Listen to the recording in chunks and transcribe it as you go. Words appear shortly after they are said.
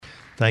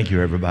Thank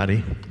you,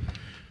 everybody.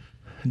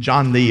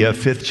 John, the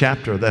fifth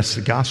chapter, that's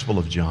the Gospel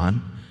of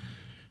John.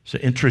 It's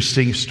an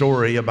interesting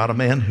story about a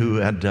man who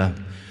had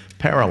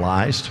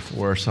paralyzed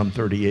for some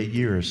 38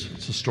 years.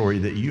 It's a story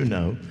that you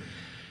know.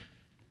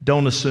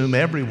 Don't assume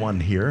everyone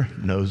here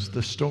knows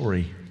the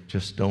story.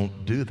 Just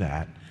don't do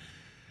that.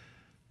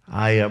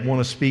 I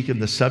want to speak in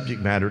the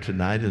subject matter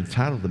tonight, and the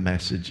title of the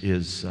message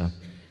is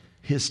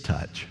His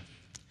Touch.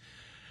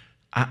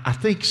 I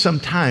think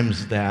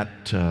sometimes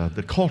that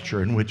the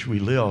culture in which we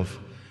live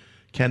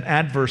can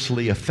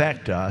adversely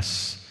affect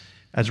us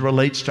as it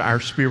relates to our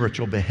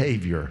spiritual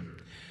behavior.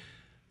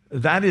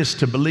 That is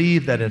to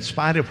believe that in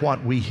spite of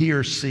what we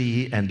hear,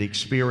 see, and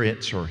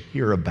experience or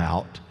hear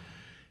about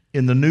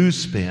in the news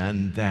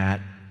spin,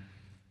 that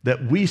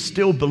we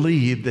still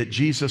believe that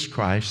Jesus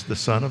Christ, the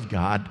Son of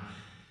God,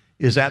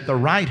 is at the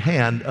right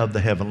hand of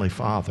the Heavenly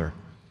Father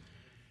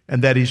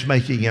and that He's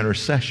making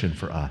intercession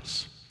for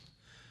us.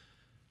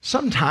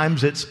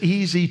 Sometimes it's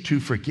easy to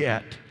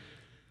forget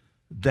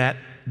that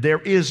there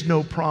is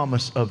no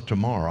promise of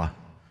tomorrow,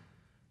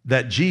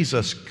 that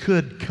Jesus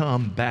could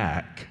come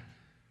back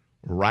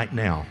right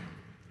now.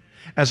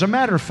 As a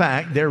matter of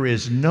fact, there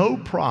is no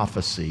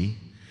prophecy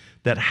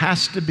that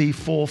has to be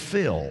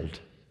fulfilled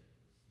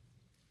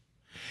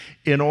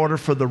in order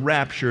for the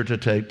rapture to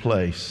take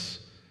place.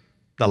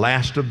 The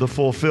last of the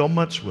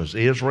fulfillments was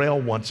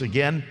Israel once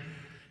again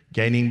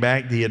gaining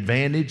back the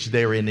advantage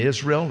there in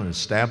Israel and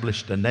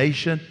established a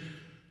nation.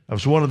 It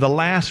was one of the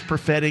last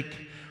prophetic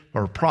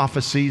or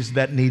prophecies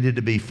that needed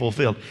to be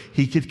fulfilled.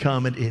 He could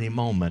come at any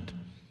moment.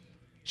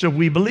 So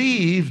we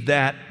believe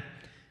that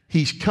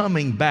He's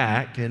coming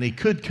back, and He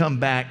could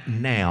come back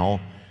now,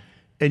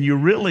 and you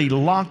really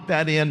lock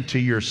that into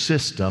your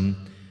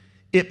system,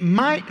 it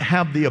might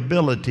have the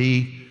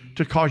ability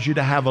to cause you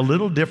to have a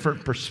little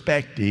different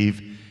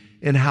perspective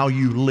in how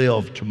you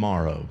live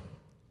tomorrow.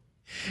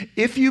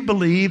 If you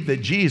believe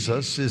that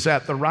Jesus is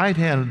at the right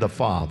hand of the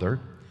Father,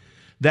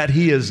 that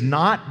He is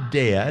not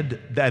dead,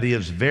 that He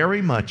is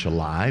very much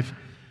alive,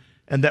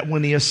 and that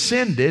when He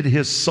ascended,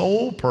 His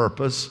sole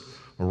purpose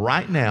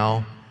right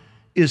now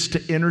is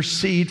to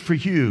intercede for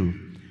you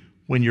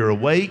when you're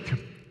awake,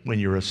 when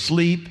you're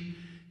asleep,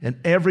 and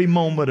every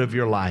moment of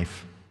your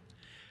life.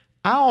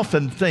 I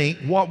often think,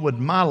 what would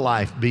my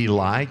life be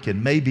like,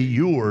 and maybe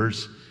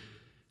yours,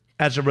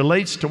 as it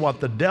relates to what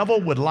the devil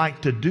would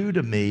like to do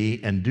to me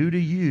and do to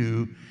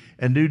you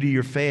and do to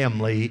your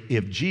family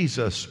if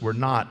Jesus were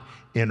not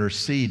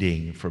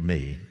interceding for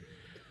me.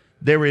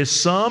 There is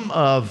some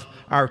of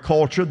our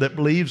culture that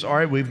believes, all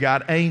right, we've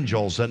got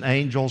angels, and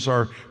angels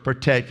are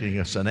protecting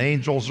us, and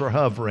angels are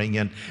hovering,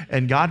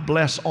 and God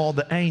bless all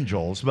the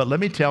angels. But let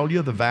me tell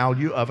you the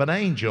value of an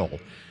angel.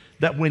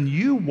 That when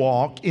you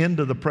walk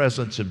into the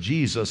presence of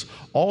Jesus,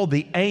 all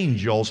the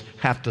angels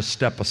have to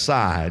step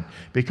aside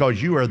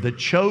because you are the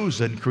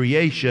chosen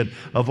creation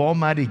of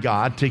Almighty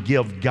God to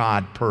give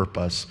God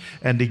purpose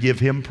and to give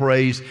Him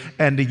praise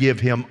and to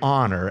give Him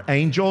honor.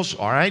 Angels,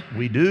 all right,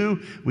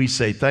 we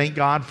say thank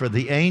God for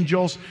the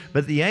angels,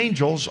 but the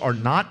angels are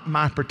not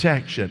my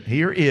protection.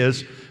 Here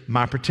is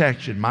my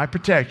protection. My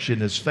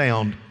protection is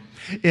found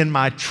in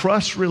my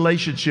trust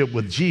relationship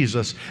with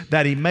Jesus,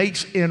 that He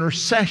makes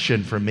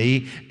intercession for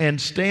me and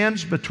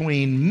stands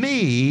between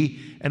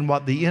me and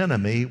what the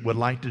enemy would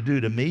like to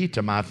do to me,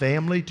 to my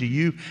family, to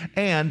you,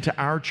 and to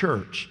our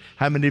church.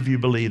 How many of you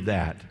believe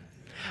that?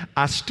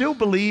 I still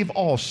believe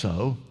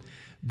also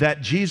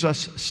that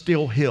Jesus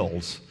still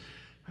heals.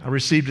 I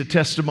received a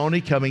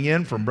testimony coming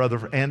in from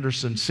Brother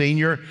Anderson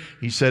Sr.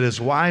 He said his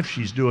wife,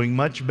 she's doing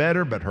much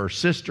better, but her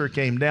sister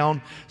came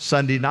down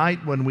Sunday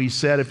night when we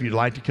said, if you'd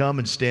like to come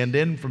and stand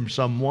in from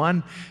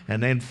someone.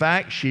 And in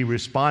fact, she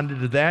responded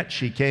to that.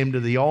 She came to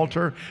the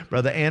altar.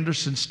 Brother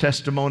Anderson's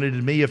testimony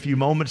to me a few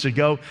moments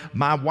ago,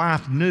 my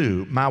wife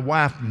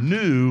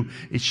knew.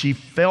 She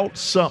felt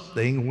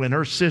something when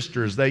her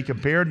sisters, they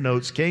compared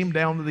notes, came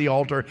down to the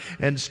altar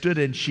and stood,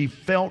 and she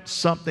felt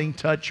something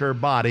touch her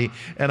body.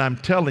 And I'm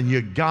telling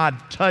you, God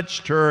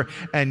touched her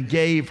and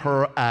gave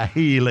her a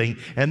healing,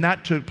 and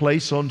that took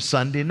place on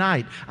Sunday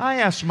night. I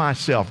asked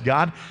myself,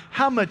 God,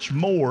 how much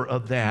more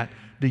of that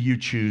do you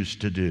choose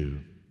to do?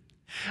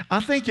 I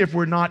think if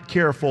we're not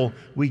careful,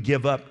 we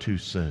give up too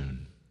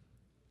soon.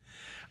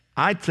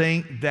 I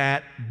think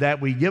that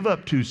we give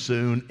up too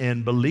soon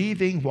in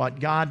believing what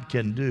God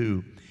can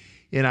do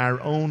in our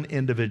own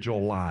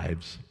individual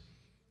lives.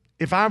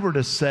 If I were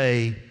to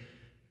say,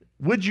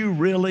 would you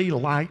really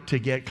like to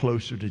get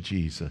closer to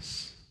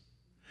Jesus?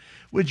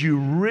 Would you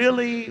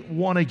really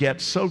want to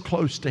get so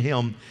close to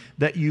Him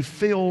that you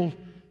feel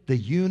the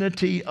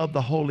unity of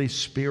the Holy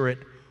Spirit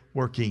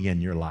working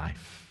in your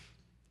life?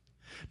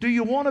 Do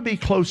you want to be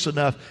close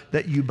enough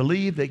that you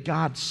believe that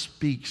God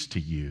speaks to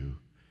you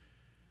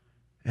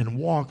and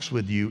walks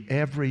with you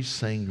every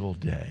single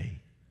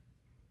day?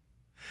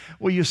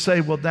 Well, you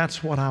say, well,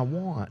 that's what I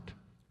want.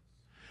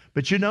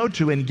 But you know,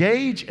 to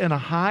engage in a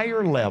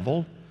higher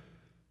level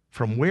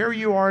from where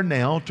you are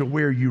now to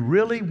where you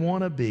really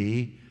want to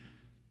be,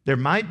 there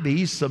might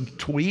be some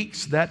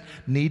tweaks that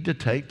need to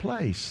take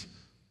place.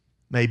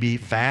 maybe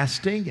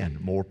fasting and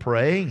more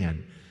praying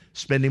and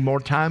spending more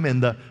time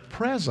in the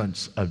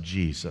presence of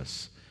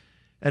Jesus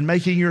and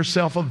making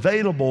yourself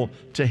available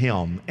to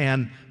Him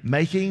and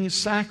making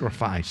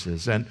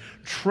sacrifices and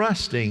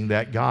trusting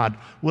that God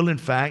will in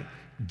fact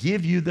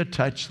give you the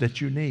touch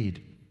that you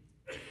need.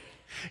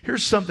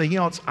 Here's something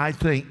else I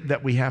think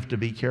that we have to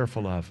be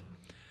careful of.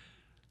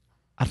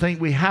 I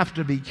think we have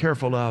to be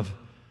careful of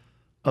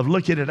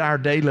looking at our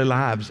daily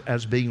lives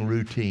as being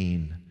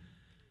routine.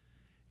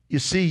 You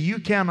see, you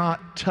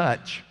cannot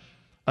touch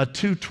a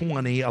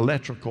 220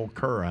 electrical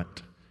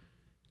current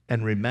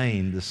and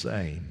remain the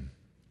same.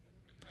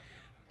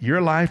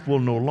 Your life will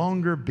no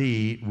longer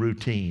be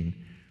routine.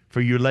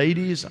 For you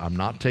ladies, I'm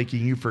not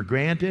taking you for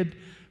granted,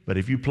 but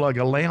if you plug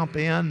a lamp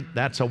in,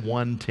 that's a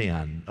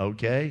 110,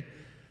 okay?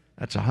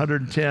 That's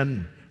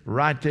 110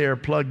 right there.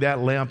 Plug that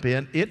lamp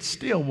in. It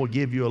still will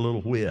give you a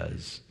little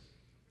whiz.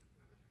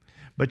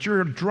 But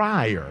your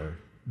dryer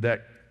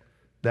that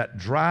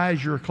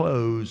dries your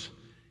clothes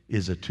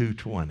is a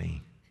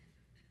 220.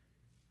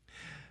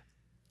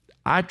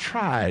 I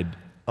tried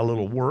a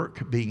little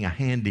work being a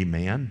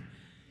handyman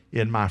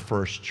in my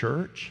first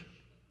church.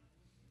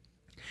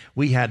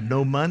 We had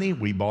no money.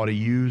 We bought a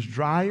used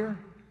dryer.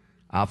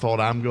 I thought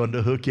I'm going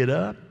to hook it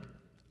up.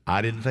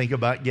 I didn't think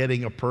about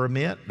getting a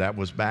permit. That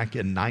was back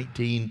in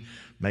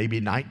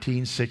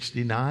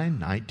 1969,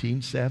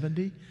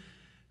 1970.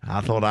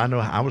 I thought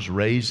I was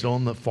raised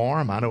on the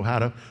farm. I know how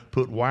to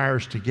put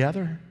wires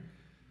together.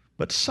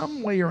 But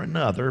some way or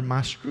another,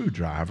 my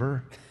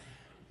screwdriver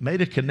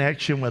made a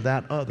connection with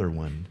that other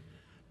one.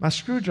 My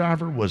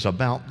screwdriver was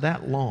about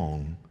that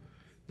long.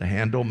 The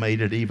handle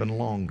made it even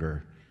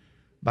longer.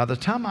 By the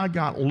time I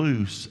got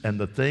loose and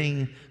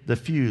the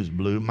fuse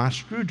blew, my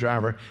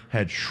screwdriver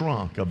had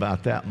shrunk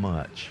about that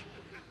much.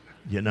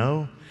 You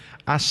know?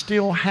 I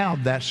still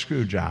have that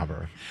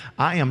screwdriver.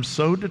 I am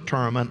so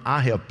determined.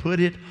 I have put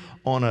it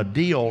on a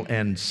deal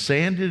and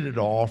sanded it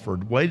off or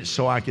waited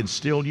so I can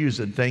still use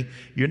it and think,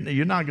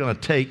 you're not going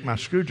to take my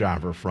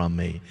screwdriver from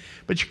me.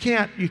 But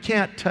you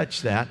can't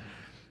touch that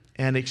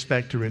and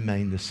expect to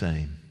remain the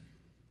same.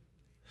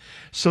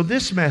 So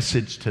this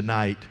message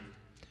tonight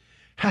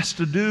has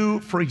to do,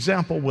 for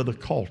example, with a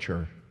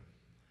culture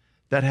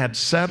that had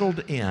settled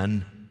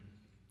in.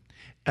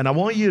 And I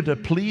want you to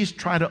please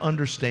try to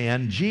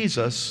understand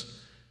Jesus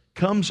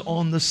comes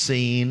on the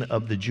scene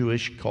of the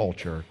Jewish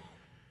culture.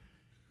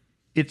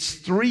 It's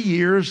 3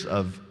 years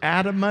of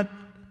adamant,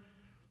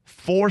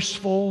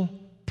 forceful,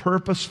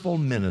 purposeful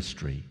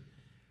ministry.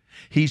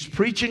 He's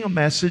preaching a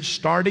message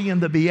starting in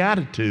the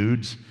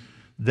Beatitudes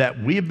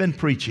that we've been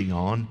preaching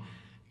on,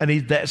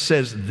 and that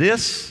says,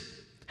 this,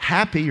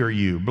 happy are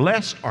you,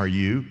 blessed are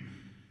you,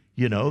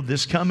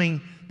 this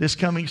coming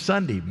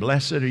Sunday.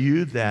 Blessed are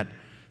you that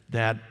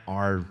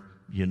are,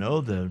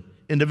 the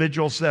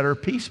individuals that are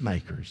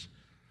peacemakers.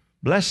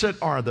 Blessed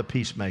are the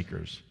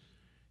peacemakers,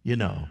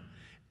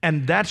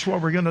 And that's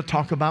what we're going to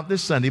talk about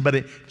this Sunday, but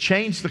it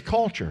changed the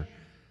culture.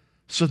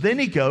 So then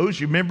he goes,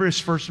 you remember his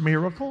first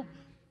miracle?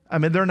 I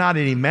mean, there are not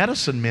any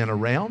medicine men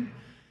around.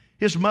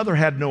 His mother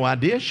had no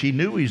idea. She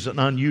knew he's an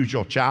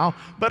unusual child,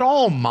 but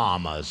all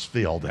mamas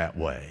feel that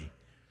way,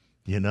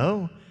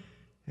 And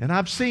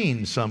I've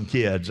seen some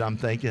kids, I'm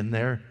thinking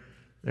they're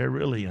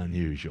really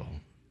unusual.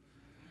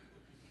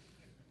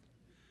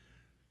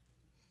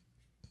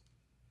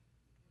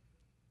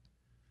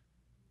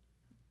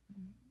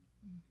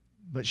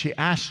 But she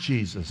asked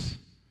Jesus,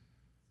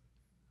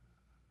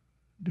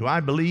 do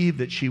I believe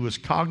that she was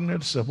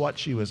cognizant of what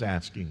she was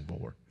asking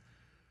for?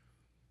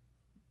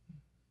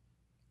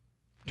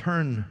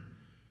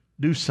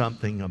 Do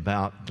something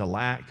about the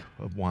lack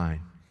of wine.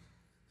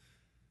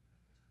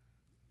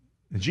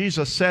 And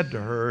Jesus said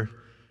to her,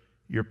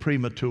 you're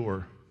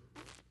premature,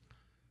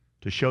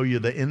 to show you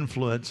the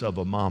influence of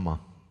a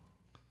mama.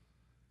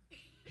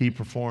 He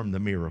performed the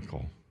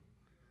miracle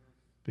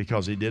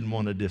because he didn't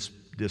want to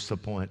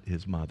disappoint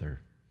his mother.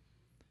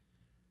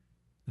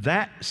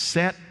 That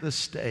set the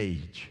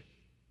stage.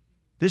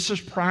 This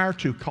is prior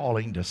to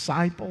calling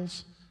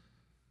disciples.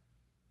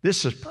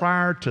 This is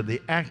prior to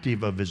the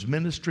active of his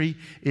ministry.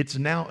 It's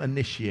now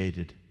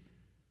initiated.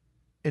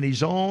 And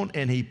he's on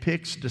and he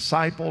picks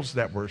disciples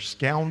that were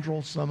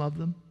scoundrels, some of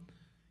them.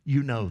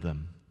 You know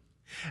them.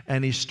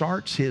 And he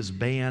starts his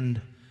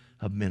band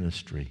of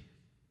ministry.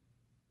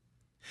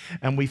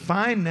 And we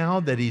find now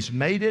that he's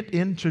made it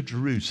into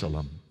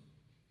Jerusalem.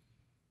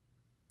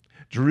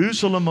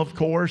 Jerusalem, of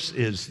course,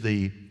 is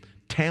the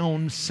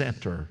town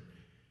center.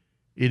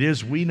 It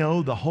is, we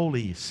know, the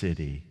holy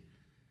city.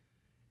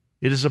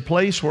 It is a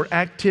place where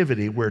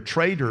activity, where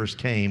traders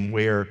came,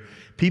 where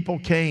people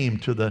came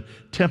to the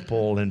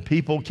temple and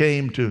people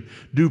came to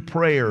do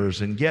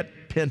prayers and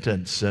get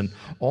penance and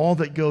all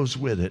that goes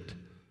with it.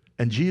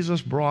 And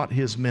Jesus brought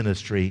his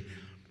ministry,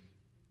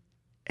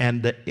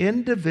 and the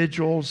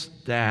individuals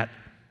that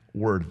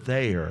were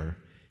there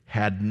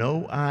had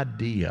no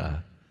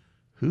idea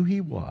who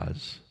he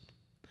was,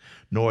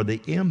 nor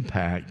the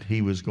impact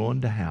he was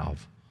going to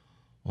have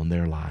on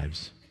their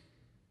lives.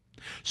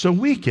 So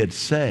we could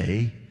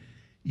say,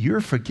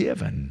 you're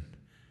forgiven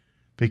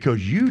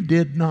because you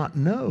did not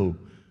know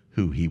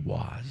who he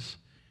was.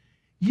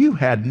 You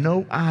had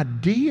no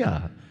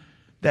idea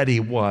that he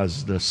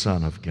was the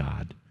Son of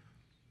God.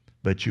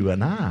 But you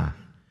and I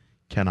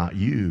cannot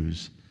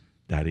use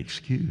that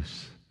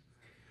excuse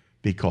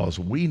because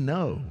we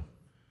know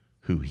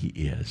who he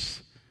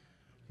is.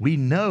 We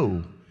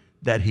know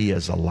that he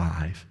is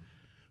alive.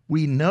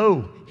 We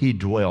know he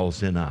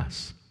dwells in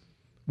us.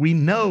 We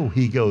know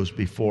he goes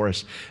before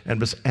us.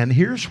 And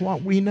here's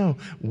what we know.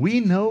 We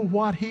know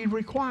what he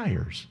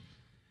requires.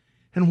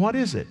 And what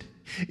is it?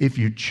 If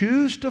you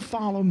choose to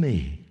follow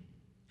me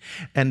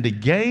and to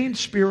gain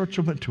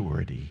spiritual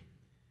maturity,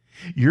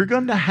 you're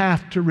going to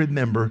have to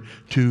remember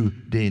to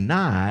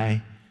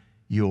deny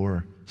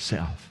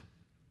yourself.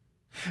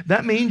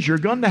 That means you're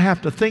going to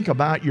have to think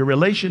about your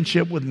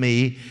relationship with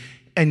me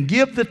and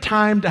give the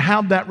time to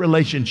have that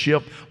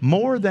relationship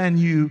more than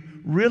you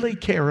really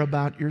care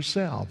about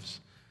yourselves,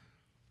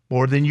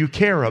 more than you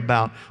care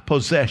about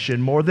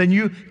possession, more than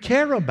you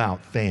care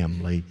about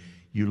family.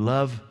 You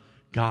love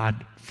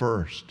God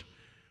first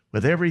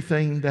with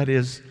everything that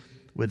is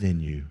within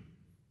you.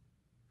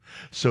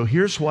 So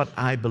here's what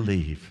I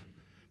believe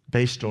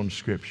based on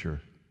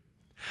Scripture.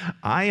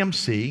 I am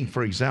seeing,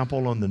 for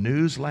example, on the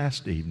news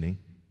last evening,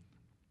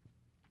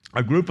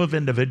 a group of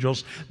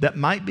individuals that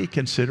might be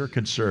considered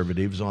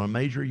conservatives on a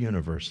major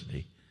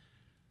university.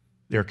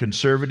 They're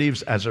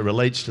conservatives as it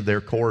relates to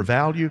their core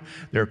value.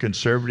 They're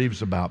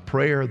conservatives about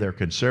prayer. They're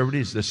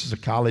conservatives. This is a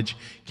college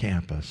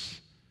campus.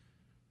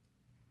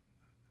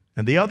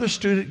 And the other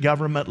student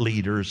government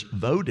leaders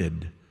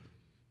voted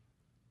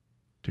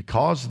to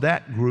cause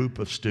that group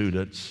of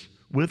students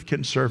with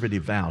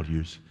conservative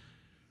values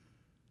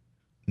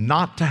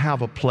not to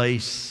have a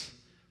place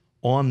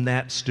on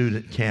that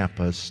student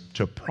campus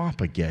to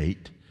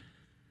propagate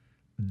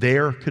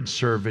their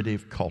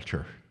conservative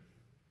culture.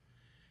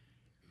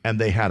 And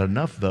they had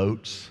enough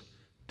votes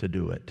to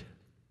do it.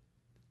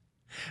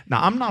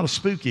 Now, I'm not a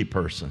spooky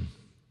person,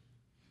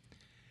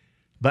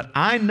 but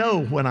I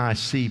know when I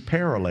see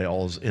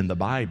parallels in the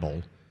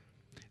Bible,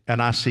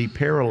 and I see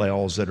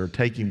parallels that are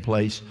taking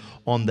place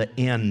on the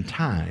end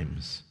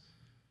times.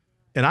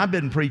 And I've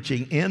been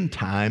preaching end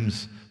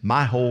times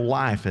my whole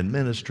life in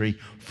ministry,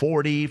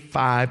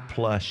 45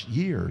 plus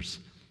years.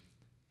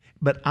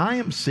 But I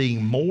am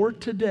seeing more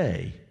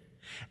today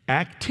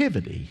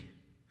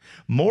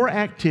more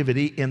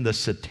activity in the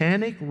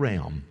satanic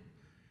realm,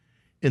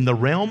 in the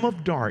realm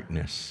of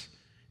darkness,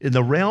 in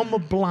the realm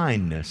of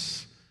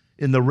blindness,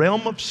 in the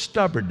realm of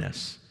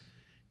stubbornness,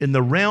 in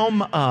the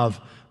realm of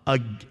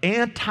an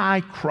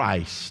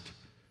antichrist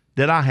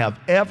that I have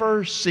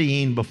ever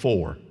seen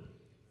before.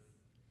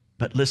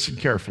 But listen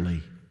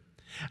carefully.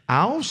 I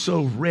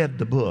also read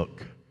the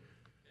book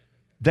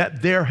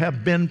that there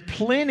have been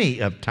plenty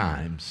of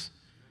times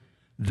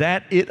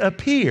that it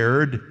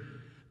appeared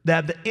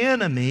that the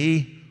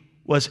enemy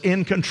was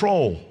in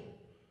control.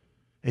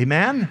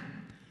 Amen?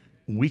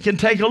 We can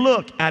take a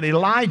look at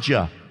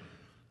Elijah.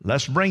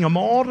 Let's bring them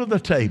all to the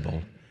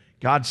table.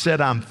 God said,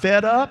 I'm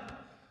fed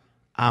up,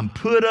 I'm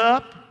put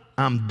up,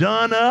 I'm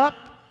done up,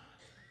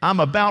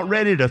 I'm about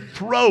ready to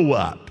throw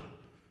up.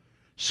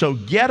 So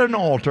get an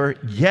altar,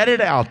 get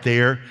it out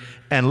there,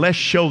 and let's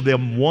show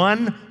them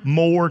one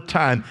more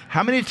time.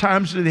 How many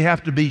times do they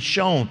have to be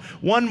shown?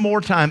 One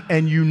more time.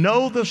 And you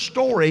know the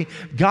story.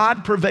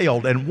 God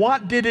prevailed. And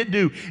what did it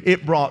do?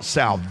 It brought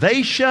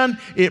salvation.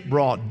 It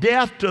brought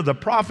death to the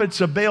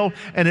prophets of Baal.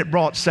 And it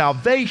brought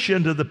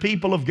salvation to the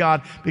people of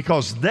God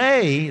because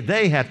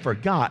they had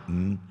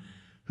forgotten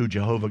who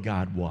Jehovah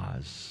God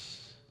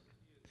was.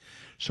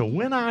 So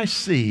when I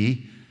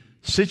see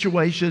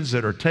situations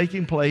that are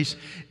taking place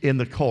in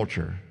the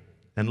culture,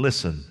 and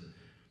listen,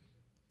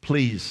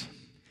 please,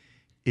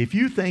 if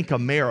you think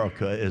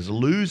America is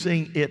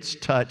losing its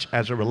touch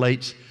as it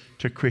relates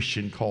to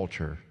Christian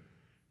culture,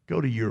 go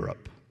to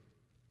Europe.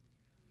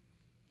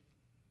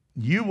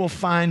 You will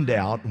find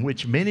out,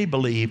 which many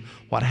believe,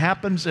 what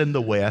happens in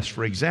the West,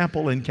 for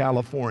example, in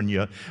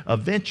California,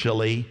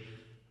 eventually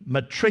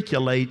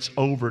matriculates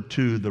over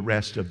to the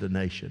rest of the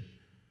nation.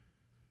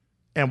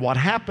 And what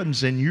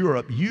happens in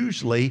Europe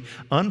usually,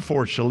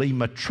 unfortunately,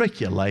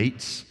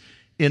 matriculates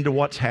into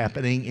what's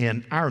happening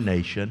in our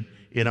nation,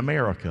 in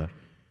America.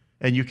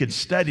 And you can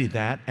study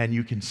that and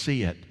you can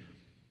see it.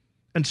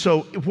 And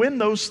so when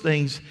those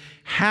things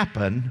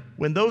happen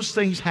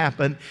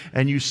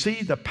and you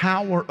see the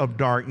power of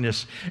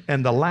darkness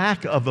and the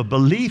lack of a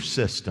belief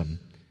system,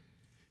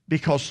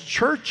 because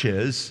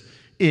churches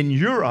in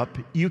Europe,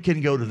 you can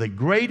go to the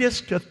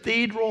greatest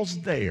cathedrals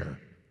there,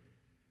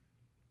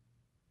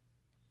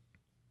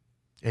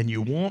 and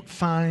you won't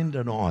find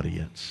an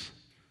audience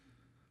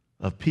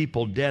of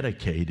people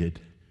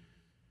dedicated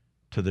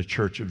to the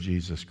Church of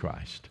Jesus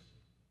Christ.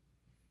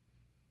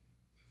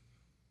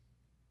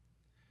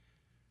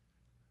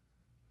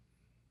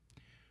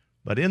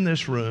 But in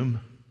this room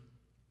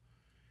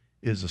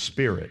is a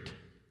spirit,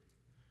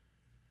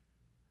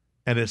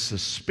 and it's the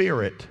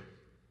spirit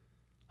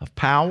of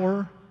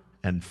power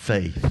and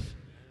faith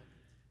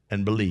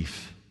and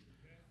belief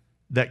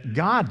that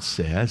God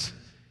says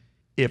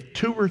if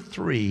 2 or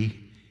 3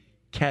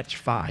 catch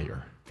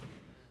fire,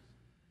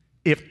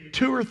 if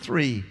 2 or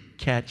 3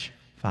 catch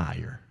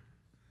fire,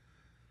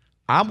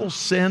 I will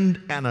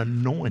send an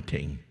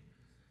anointing,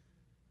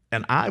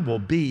 and I will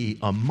be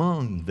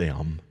among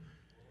them,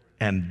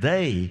 and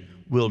they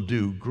will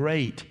do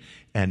great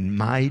and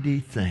mighty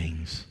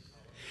things.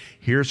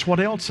 Here's what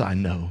else I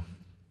know.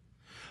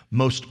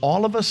 Most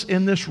all of us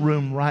in this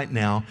room right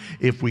now,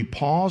 if we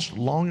paused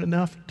long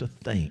enough to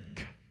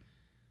think,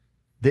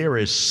 there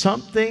is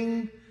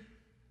something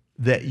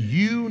that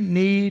you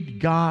need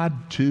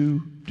God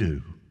to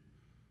do.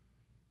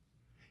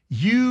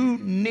 You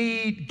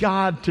need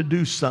God to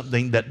do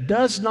something that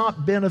does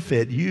not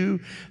benefit you,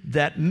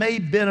 that may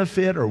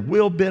benefit or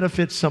will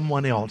benefit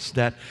someone else,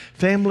 that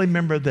family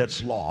member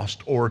that's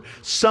lost, or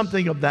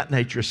something of that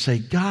nature. Say,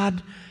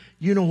 God,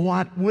 you know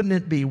what? Wouldn't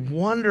it be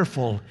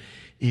wonderful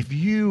if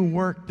you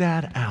worked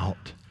that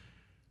out?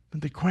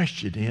 But the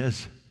question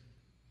is,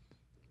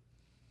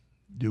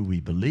 do we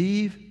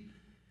believe?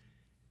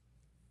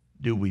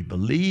 Do we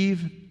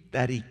believe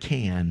that He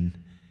can?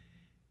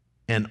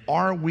 And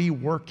are we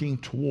working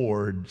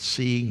toward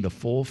seeing the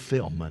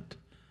fulfillment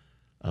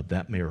of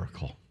that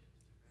miracle?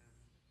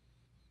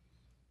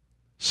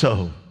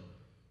 So,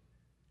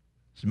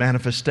 as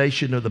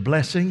manifestation of the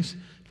blessings,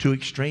 2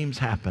 extremes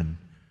happen.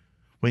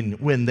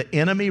 When the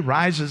enemy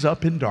rises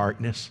up in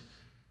darkness,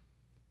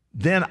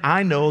 then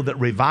I know that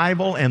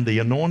revival and the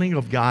anointing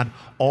of God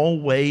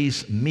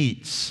always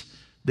meets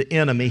the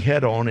enemy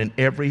head on in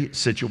every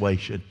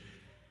situation.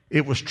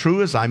 It was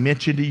true, as I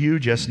mentioned to you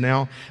just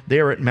now,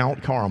 there at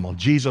Mount Carmel.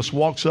 Jesus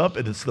walks up,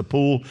 and it's the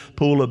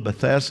pool of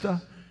Bethesda.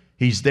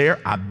 He's there.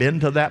 I've been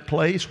to that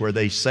place where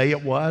they say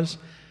it was.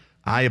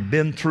 I have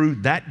been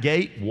through that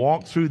gate,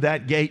 walked through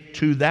that gate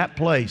to that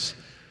place.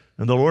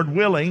 And the Lord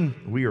willing,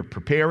 we are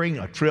preparing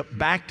a trip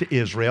back to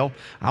Israel.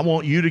 I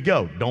want you to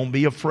go. Don't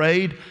be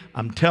afraid.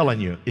 I'm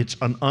telling you, it's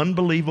an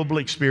unbelievable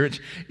experience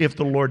if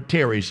the Lord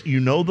tarries.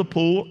 You know the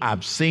pool.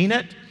 I've seen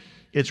it.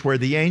 It's where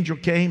the angel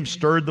came,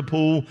 stirred the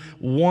pool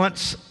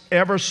once,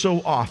 ever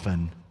so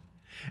often,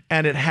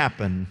 and it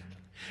happened.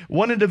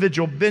 One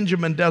individual,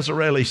 Benjamin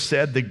Disraeli,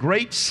 said, the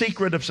great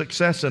secret of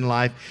success in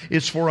life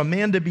is for a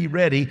man to be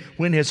ready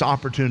when his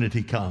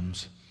opportunity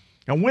comes.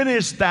 And when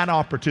is that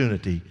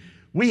opportunity?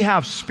 We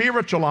have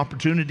spiritual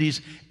opportunities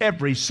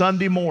every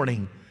Sunday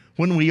morning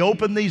when we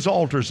open these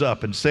altars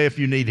up and say, if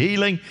you need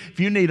healing, if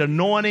you need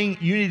anointing,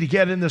 you need to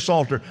get in this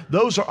altar.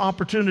 Those are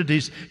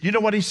opportunities. You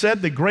know what he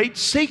said? The great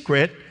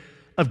secret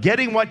of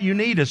getting what you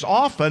need is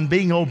often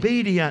being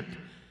obedient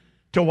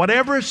to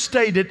whatever is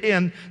stated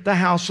in the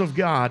house of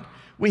God.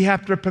 We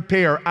have to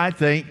prepare, I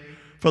think,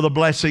 for the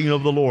blessing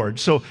of the Lord.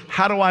 So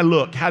how do I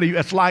look?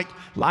 It's like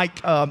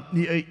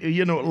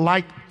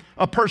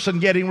a person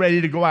getting ready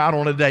to go out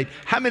on a date.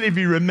 How many of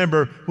you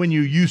remember when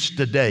you used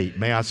to date?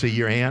 May I see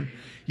your hand?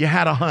 You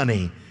had a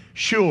honey.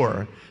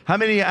 Sure. How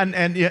many,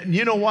 and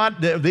you know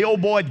what? The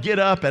old boy would get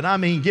up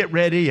and get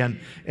ready.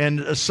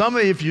 And some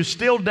of you, if you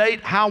still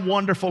date, how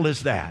wonderful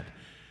is that?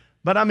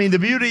 But the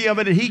beauty of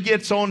it, he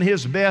gets on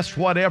his best,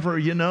 whatever,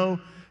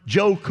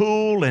 Joe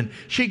Cool, and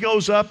she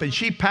goes up and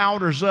she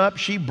powders up,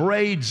 she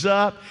braids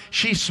up,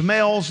 she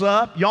smells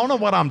up. Y'all know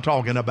what I'm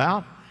talking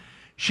about.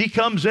 She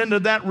comes into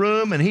that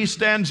room and he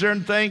stands there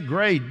and thinks,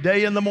 great,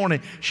 day in the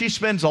morning. She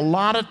spends a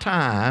lot of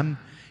time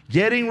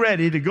getting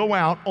ready to go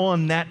out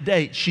on that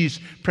date. She's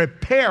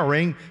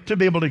preparing to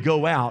be able to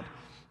go out.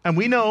 And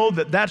we know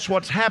that that's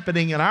what's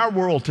happening in our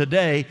world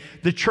today.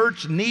 The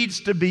church needs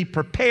to be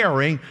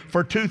preparing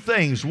for 2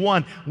 things.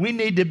 One, we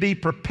need to be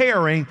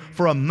preparing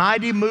for a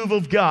mighty move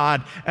of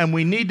God, and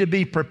we need to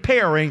be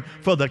preparing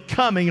for the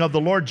coming of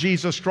the Lord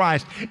Jesus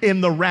Christ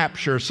in the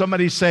rapture.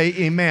 Somebody say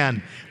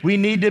amen. We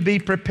need to be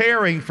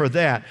preparing for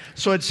that.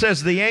 So it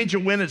says the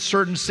angel went at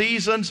certain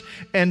seasons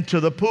into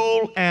the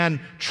pool and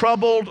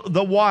troubled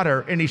the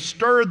water, and he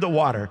stirred the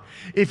water.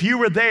 If you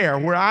were there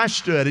where I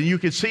stood and you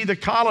could see the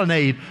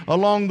colonnade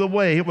along the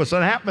way, it was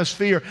an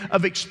atmosphere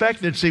of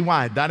expectancy.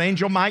 Why? That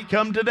angel might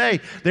come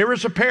today. There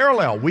is a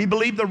parallel. We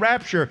believe the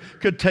rapture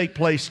could take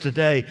place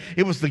today.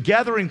 It was the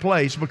gathering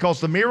place because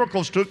the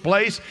miracles took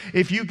place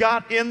if you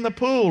got in the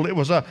pool. It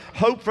was a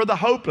hope for the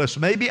hopeless.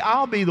 Maybe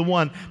I'll be the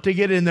one to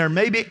get in there.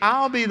 Maybe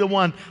I'll be the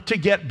one to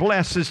get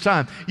blessed this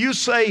time. You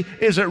say,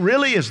 is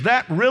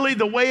that really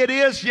the way it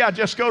is? Yeah,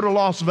 just go to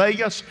Las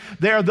Vegas.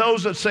 There are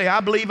those that say, I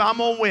believe I'm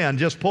going to win.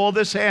 Just pull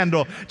this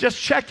handle.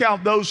 Just check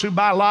out those who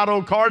buy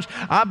lotto cards.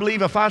 I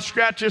believe if I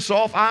scratch this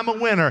off, I'm a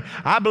winner.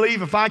 I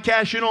believe if I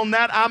cash in on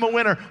that, I'm a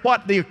winner.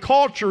 What the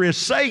culture is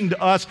saying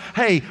to us,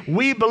 hey,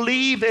 we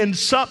believe in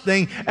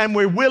something and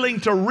we're willing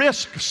to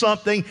risk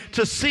something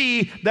to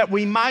see that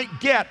we might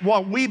get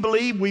what we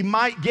believe we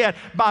might get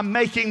by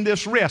making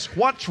this risk.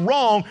 What's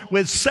wrong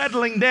with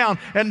settling down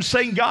and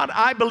saying, God,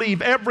 I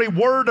believe every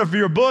word of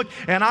your book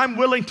and I'm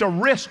willing to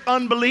risk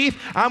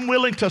unbelief. I'm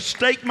willing to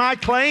stake my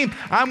claim.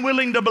 I'm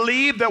willing to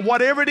believe that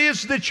whatever it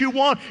is that you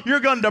want,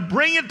 you're going to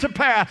bring it to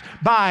pass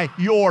by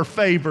your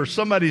favor.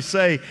 Somebody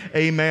say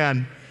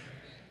amen.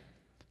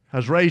 I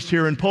was raised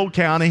here in Polk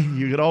County.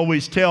 You could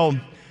always tell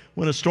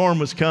when a storm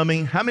was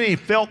coming? How many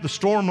felt the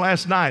storm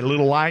last night? A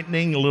little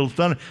lightning, a little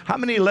thunder. How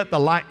many let the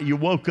light, you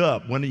woke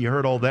up when you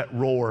heard all that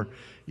roar?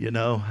 You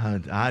know,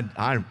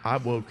 I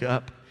woke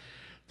up.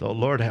 So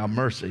Lord have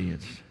mercy.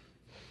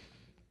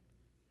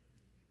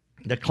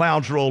 The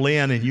clouds roll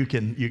in and you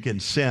can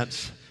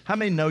sense. How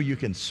many know you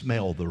can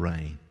smell the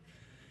rain?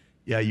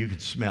 Yeah, you can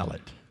smell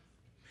it.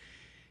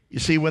 You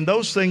see, when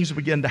those things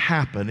begin to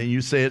happen and you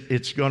say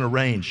it's going to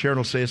rain, Sharon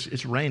will say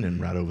it's raining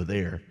right over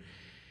there.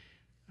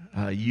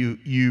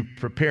 You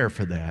prepare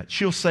for that.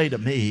 She'll say to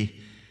me,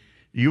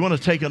 you want to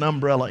take an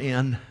umbrella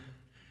in?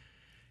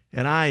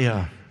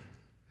 And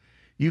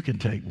you can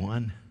take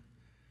one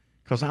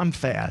because I'm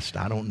fast.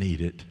 I don't need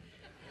it.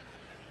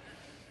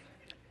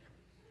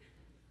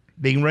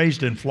 Being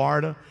raised in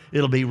Florida,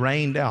 it'll be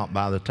rained out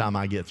by the time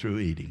I get through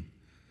eating.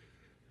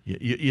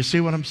 You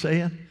see what I'm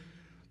saying?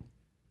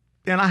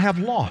 And I have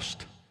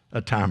lost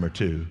a time or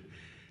two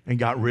and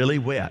got really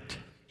wet,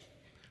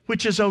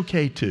 which is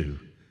okay too.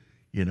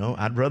 You know,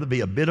 I'd rather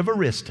be a bit of a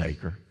risk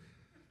taker.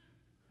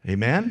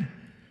 Amen?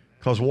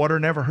 Because water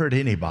never hurt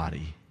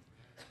anybody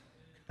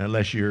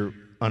unless you're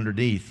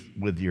underneath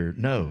with your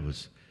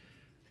nose.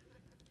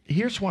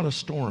 Here's what a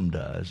storm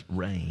does,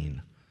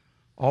 rain.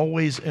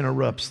 Always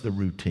interrupts the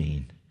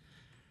routine.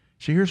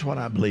 So here's what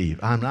I believe.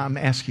 I'm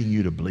asking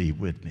you to believe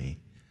with me.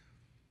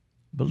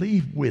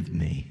 Believe with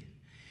me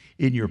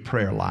in your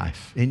prayer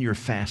life, in your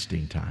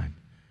fasting time,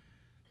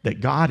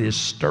 that God is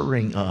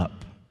stirring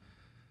up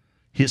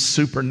His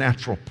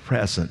supernatural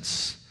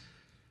presence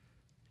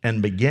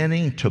and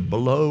beginning to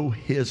blow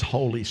His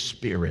Holy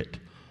Spirit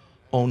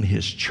on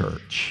His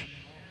church.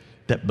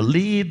 That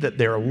believe that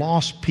there are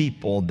lost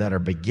people that are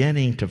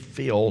beginning to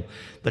feel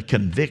the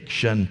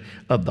conviction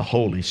of the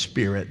Holy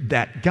Spirit.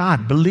 That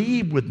God,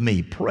 believe with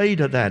me, pray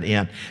to that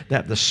end,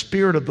 that the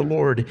Spirit of the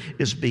Lord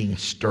is being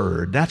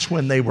stirred. That's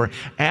when they were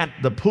at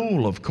the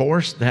pool, of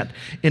course, that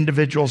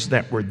individuals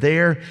that were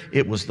there,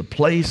 it was the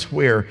place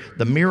where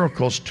the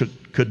miracles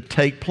could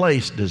take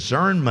place,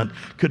 discernment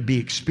could be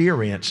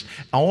experienced,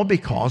 all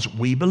because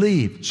we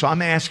believe. So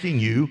I'm asking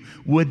you,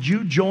 would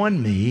you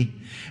join me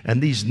in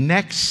these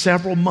next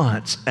several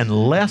months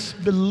and let's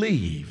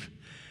believe?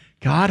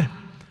 God,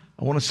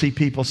 I want to see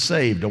people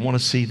saved. I want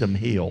to see them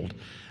healed.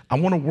 I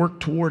want to work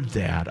toward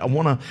that. I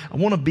want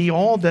to be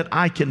all that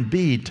I can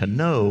be to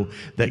know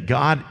that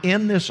God,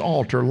 in this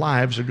altar,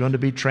 lives are going to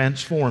be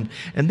transformed.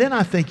 And then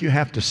I think you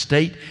have to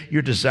state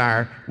your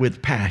desire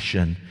with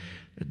passion.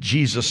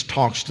 Jesus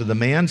talks to the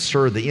man.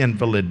 Sir, the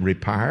invalid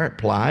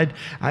replied,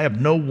 I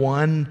have no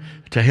one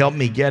to help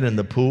me get in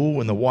the pool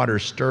when the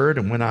water's stirred,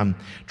 and when I'm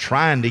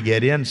trying to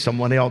get in,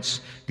 someone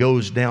else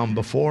goes down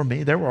before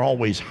me. There were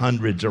always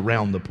hundreds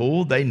around the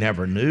pool. They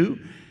never knew,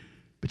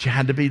 but you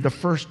had to be the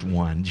first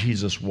one.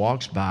 Jesus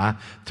walks by,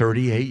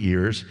 38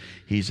 years.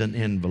 He's an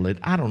invalid.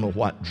 I don't know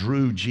what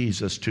drew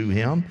Jesus to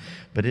him,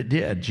 but it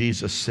did.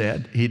 Jesus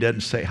said, he doesn't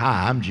say,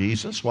 hi, I'm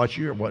Jesus. What's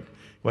your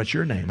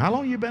name? How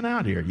long you been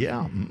out here?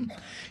 Yeah.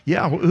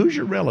 Yeah, who's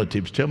your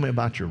relatives? Tell me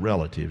about your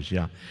relatives.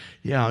 Yeah,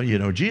 you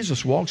know,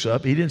 Jesus walks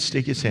up. He didn't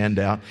stick his hand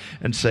out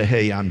and say,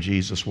 hey, I'm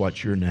Jesus.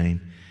 What's your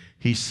name?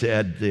 He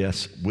said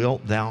this,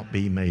 wilt thou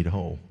be made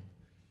whole?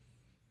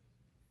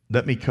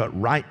 Let me cut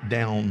right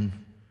down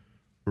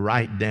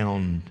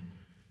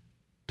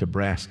to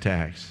brass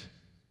tacks.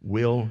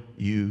 Will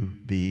you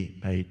be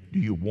made? Do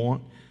you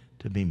want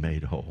to be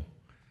made whole?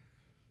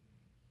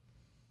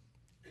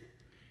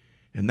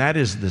 And that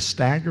is the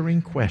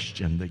staggering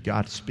question that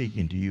God's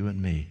speaking to you and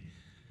me.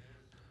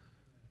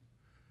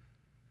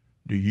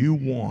 Do you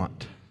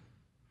want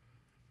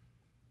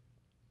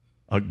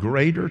a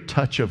greater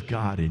touch of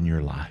God in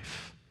your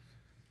life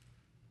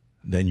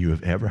than you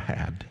have ever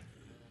had?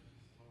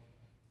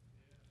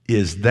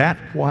 Is that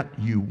what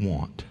you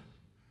want?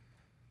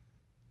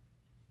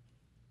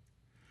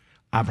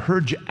 I've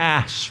heard you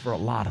ask for a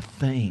lot of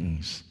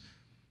things,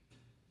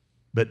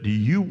 but do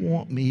you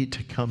want me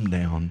to come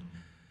down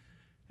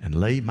and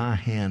lay my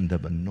hand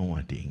of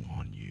anointing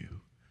on you?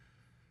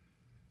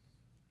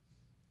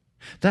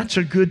 That's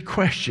a good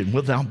question.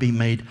 Will thou be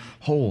made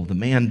whole? The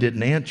man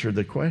didn't answer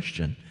the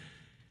question.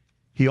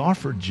 He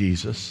offered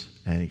Jesus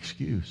an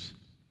excuse.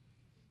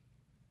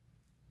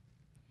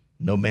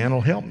 No man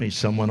will help me.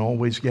 Someone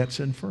always gets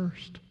in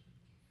first.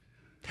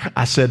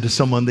 I said to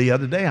someone the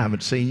other day, I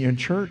haven't seen you in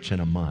church in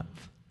a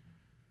month.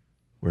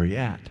 Where are you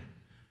at?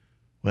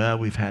 Well,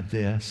 we've had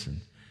this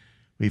and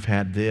we've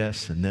had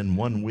this, and then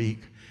one week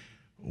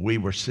we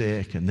were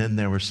sick, and then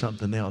there was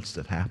something else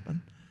that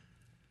happened.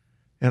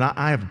 And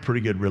I have a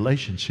pretty good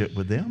relationship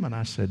with them, and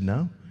I said,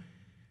 no,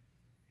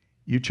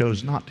 you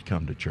chose not to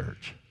come to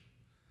church.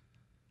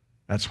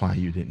 That's why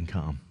you didn't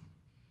come.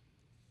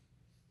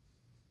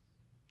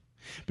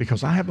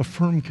 Because I have a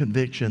firm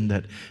conviction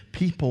that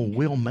people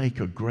will make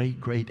a great,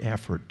 great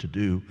effort to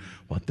do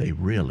what they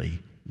really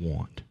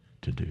want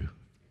to do.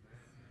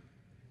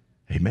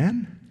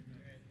 Amen?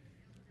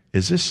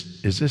 Is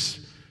this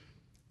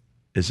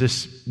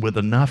with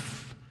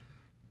enough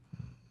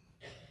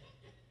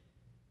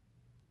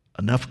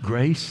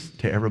grace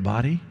to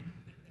everybody?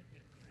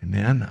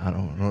 Amen? I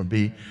don't want to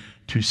be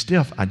too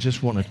stiff, I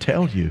just want to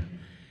tell you,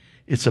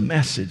 it's a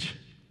message.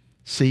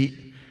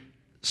 See,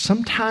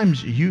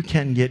 sometimes you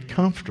can get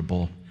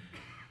comfortable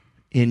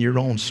in your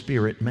own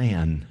spirit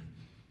man.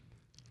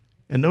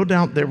 And no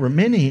doubt there were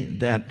many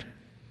that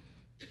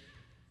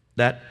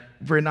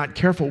if we're not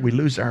careful, we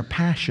lose our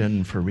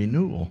passion for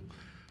renewal.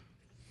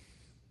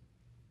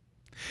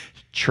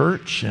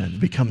 Church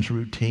becomes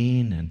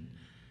routine, and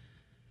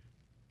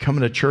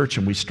coming to church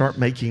and we start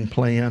making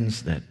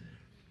plans that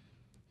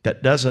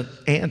doesn't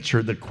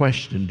answer the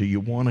question, do you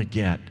want to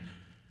get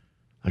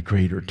a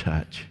greater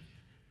touch?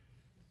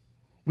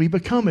 We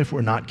become, if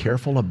we're not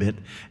careful, a bit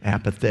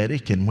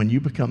apathetic, and when you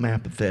become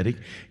apathetic,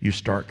 you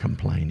start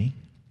complaining.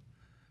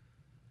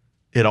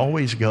 It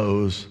always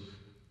goes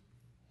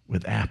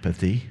with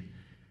apathy.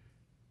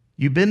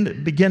 You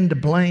begin to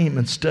blame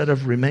instead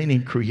of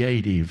remaining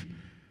creative.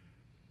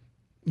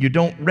 You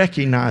don't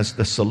recognize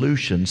the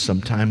solution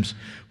sometimes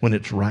when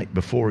it's right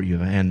before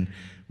you, and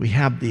we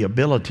have the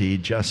ability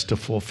just to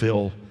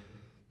fulfill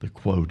the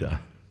quota.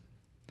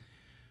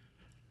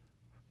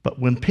 But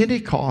when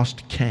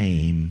Pentecost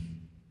came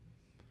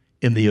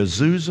in the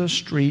Azusa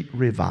Street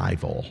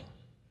revival,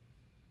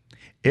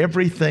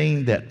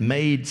 everything that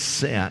made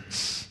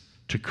sense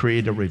to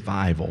create a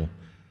revival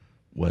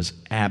was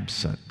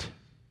absent.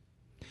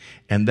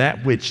 And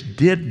that which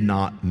did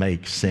not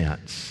make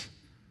sense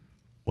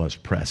was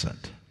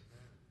present.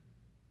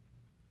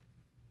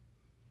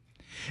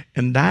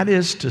 And that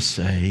is to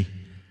say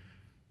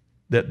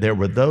that there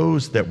were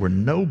those that were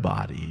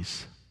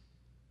nobodies,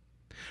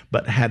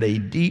 but had a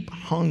deep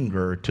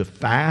hunger to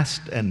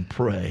fast and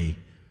pray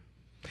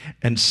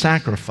and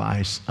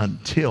sacrifice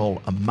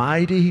until a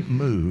mighty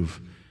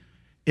move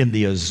in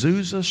the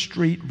Azusa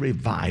Street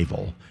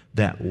revival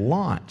that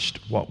launched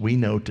what we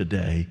know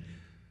today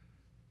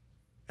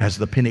as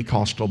the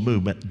Pentecostal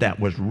movement, that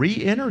was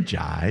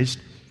re-energized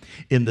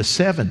in the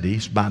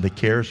 70s by the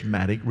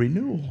charismatic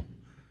renewal,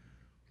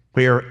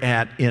 where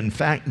in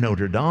fact,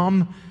 Notre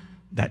Dame,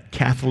 that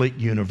Catholic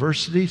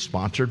university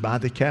sponsored by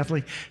the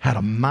Catholic, had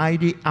a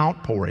mighty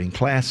outpouring,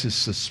 classes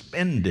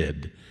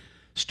suspended.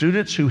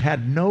 Students who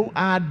had no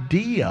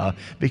idea,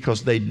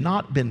 because they'd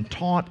not been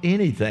taught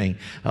anything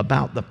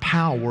about the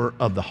power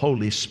of the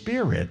Holy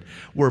Spirit,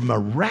 were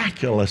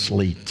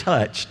miraculously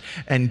touched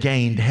and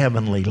gained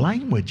heavenly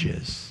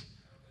languages.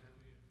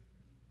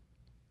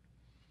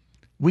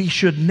 We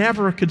should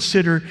never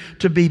consider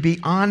to be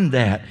beyond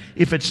that.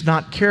 If it's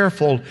not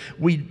careful,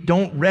 we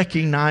don't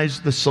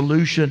recognize the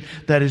solution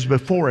that is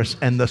before us.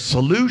 And the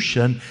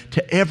solution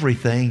to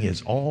everything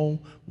is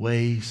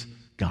always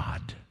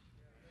God.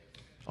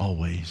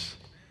 Always.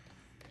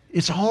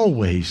 It's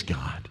always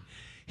God.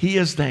 He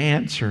is the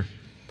answer.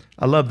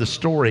 I love the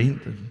story.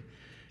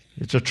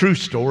 It's a true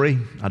story.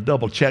 I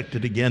double-checked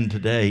it again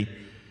today.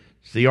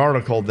 It's the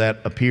article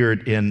that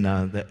appeared in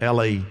the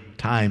LA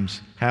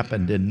Times,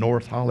 happened in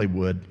North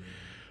Hollywood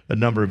a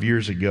number of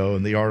years ago,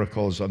 and the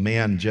article is, "A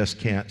man just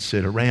can't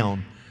sit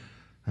around."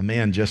 A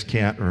man just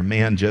can't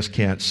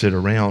sit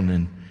around.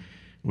 And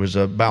it was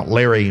about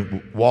Larry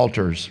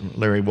Walters.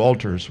 Larry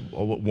Walters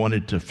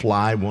wanted to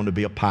fly, wanted to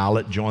be a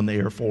pilot, joined the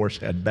Air Force,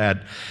 had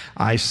bad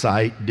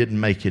eyesight, didn't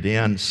make it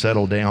in,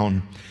 settled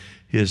down.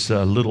 His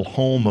little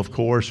home, of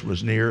course,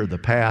 was near the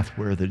path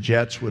where the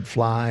jets would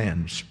fly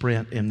and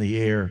sprint in the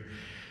air.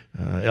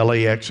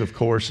 LAX, of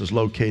course, is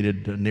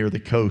located near the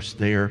coast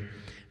there,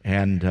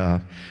 and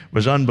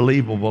was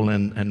unbelievable.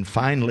 And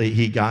finally,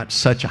 he got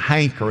such a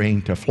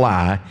hankering to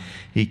fly,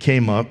 he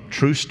came up,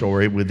 true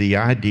story, with the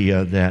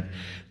idea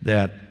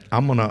that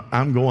I'm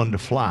going to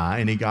fly,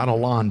 and he got a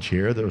lawn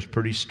chair. That was a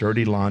pretty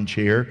sturdy lawn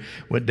chair.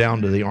 Went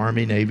down to the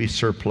Army Navy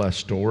surplus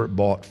store,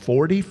 bought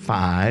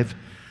 45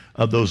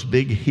 of those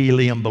big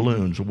helium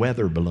balloons,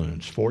 weather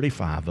balloons,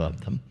 45 of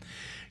them.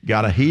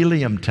 Got a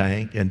helium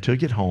tank and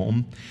took it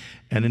home,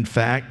 and in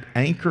fact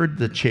anchored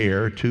the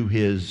chair to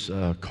his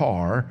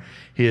car.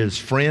 His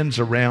friends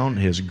around,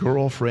 his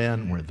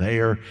girlfriend were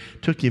there.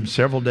 Took him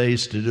several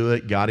days to do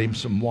it. Got him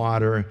some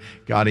water,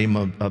 got him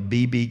a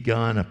BB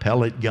gun, a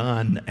pellet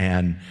gun,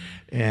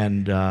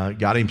 and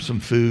got him some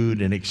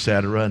food and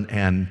etc.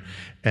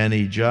 And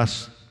he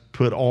just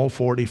put all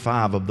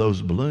 45 of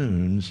those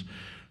balloons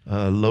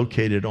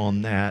located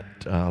on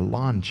that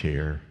lawn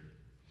chair.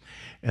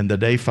 And the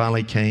day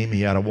finally came. He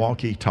had a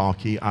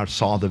walkie-talkie. I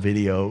saw the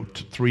video,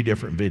 3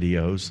 different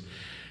videos.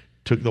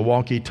 Took the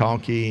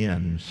walkie-talkie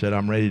and said,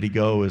 "I'm ready to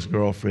go." His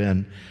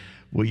girlfriend,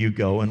 "Will you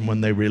go?" And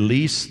when they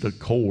released the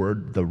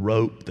cord, the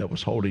rope that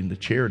was holding the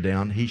chair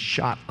down, he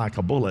shot like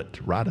a bullet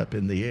right up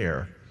in the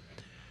air.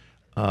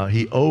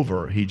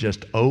 He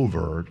just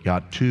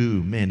got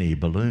too many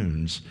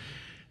balloons.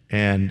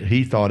 And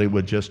he thought it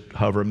would just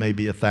hover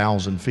maybe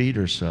 1,000 feet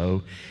or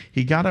so.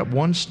 He got up,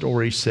 one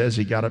story says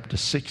he got up to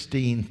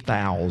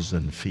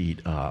 16,000 feet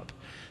up.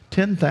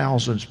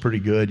 10,000 is pretty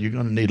good. You're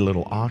going to need a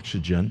little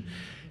oxygen.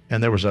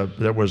 And there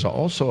was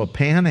also a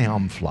Pan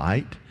Am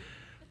flight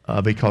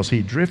because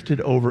he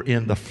drifted over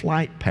in the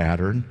flight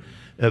pattern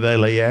of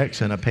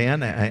LAX, and a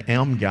Pan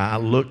Am guy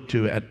looked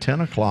to, at 10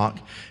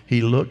 o'clock,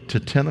 he looked to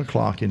 10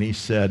 o'clock and he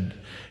said,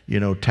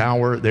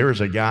 tower.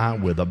 There's a guy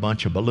with a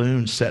bunch of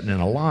balloons sitting in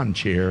a lawn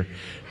chair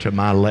to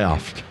my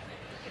left.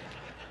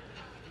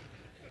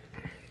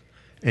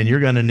 And you're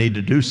going to need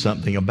to do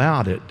something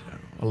about it.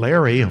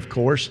 Larry, of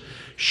course,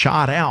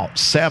 shot out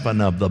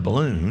 7 of the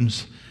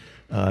balloons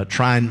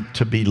trying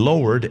to be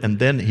lowered, and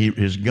then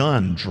his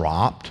gun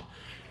dropped.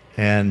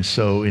 And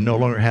so he no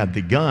longer had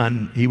the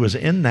gun. He was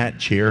in that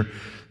chair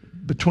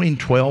between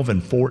 12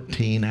 and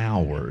 14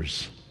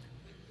 hours.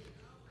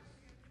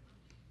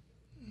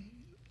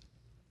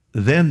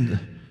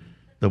 Then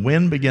the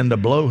wind began to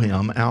blow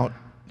him out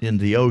in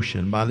the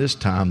ocean. By this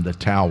time, the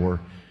tower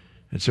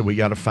had said, we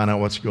got to find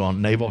out what's going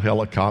on. Naval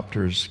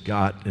helicopters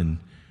got and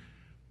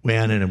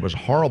went, and it was a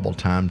horrible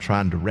time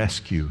trying to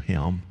rescue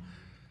him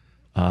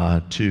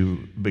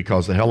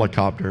because the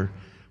helicopter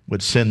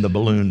would send the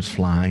balloons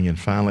flying, and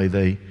finally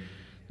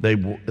they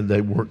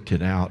worked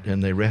it out,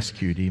 and they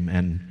rescued him.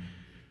 And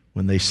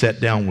when they sat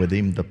down with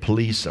him, the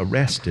police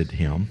arrested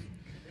him.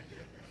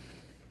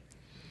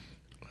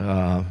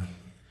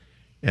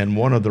 And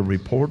one of the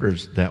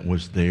reporters that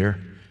was there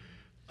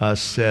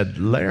said,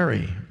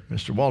 Larry,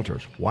 Mr.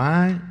 Walters,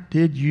 why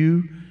did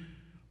you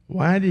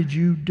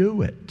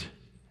do it?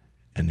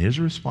 And his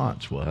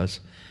response was,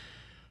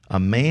 a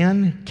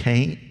man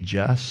can't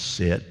just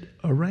sit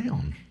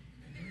around.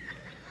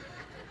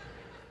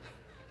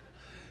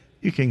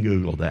 You can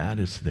Google that,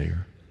 it's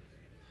there.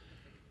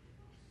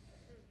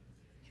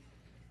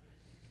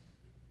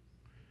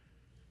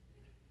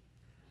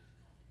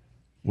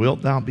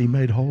 Wilt thou be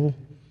made whole?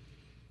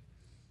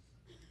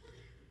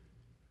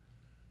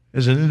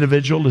 As an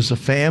individual, as a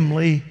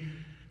family,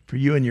 for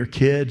you and your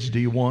kids, do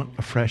you want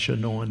a fresh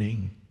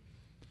anointing?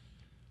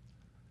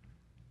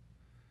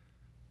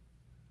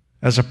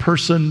 As a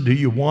person, do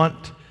you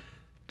want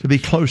to be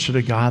closer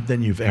to God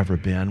than you've ever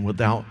been? Wilt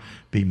thou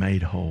be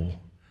made whole?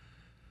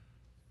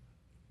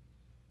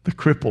 The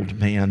crippled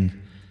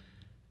man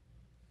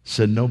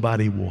said,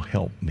 nobody will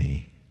help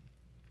me.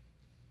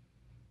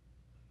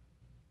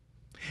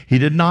 He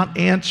did not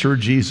answer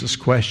Jesus'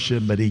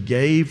 question, but he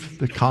gave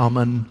the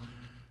common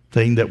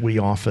thing that we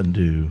often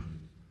do,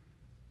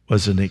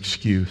 was an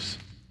excuse.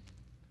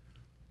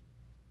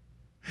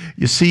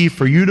 You see,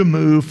 for you to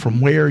move from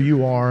where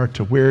you are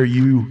to where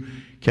you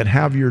can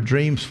have your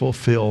dreams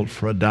fulfilled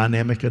for a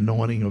dynamic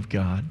anointing of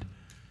God,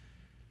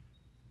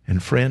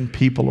 and friend,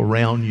 people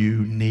around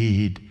you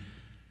need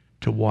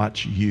to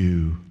watch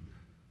you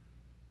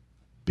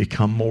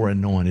become more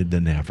anointed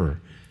than ever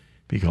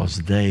because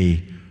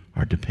they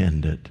are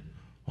dependent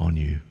on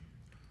you.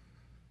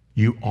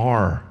 You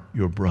are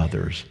your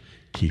brother's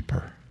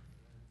keeper.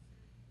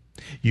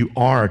 You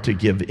are to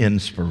give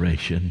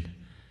inspiration.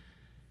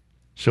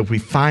 So if we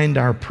find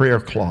our prayer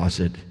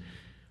closet,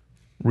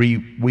 we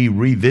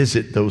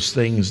revisit those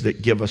things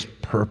that give us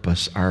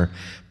purpose, our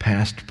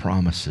past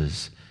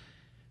promises,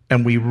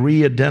 and we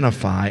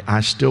re-identify,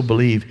 I still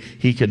believe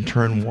he can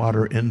turn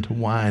water into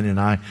wine, and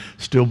I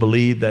still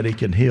believe that he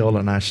can heal,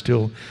 and I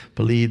still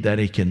believe that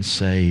he can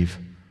save.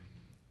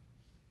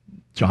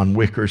 John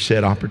Wicker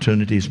said,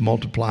 opportunities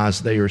multiply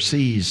as they are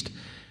seized,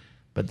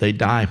 but they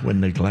die when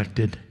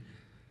neglected.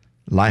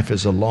 Life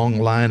is a long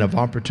line of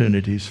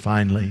opportunities.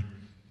 Finally,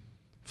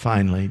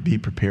 be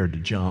prepared to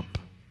jump.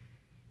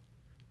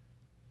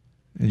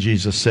 And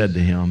Jesus said to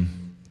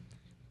him,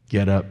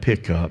 get up,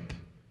 pick up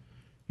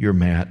your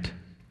mat,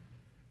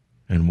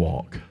 and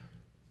walk.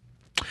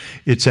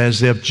 It's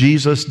as if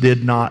Jesus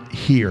did not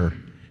hear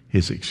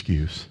his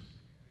excuse.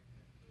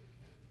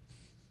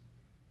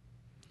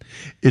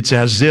 It's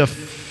as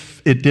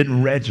if it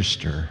didn't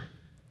register.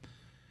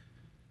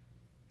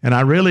 And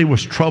I really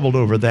was troubled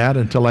over that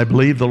until I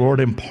believe the Lord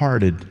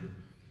imparted.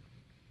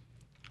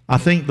 I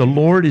think the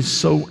Lord is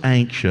so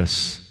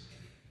anxious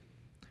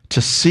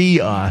to see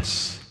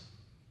us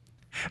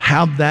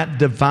have that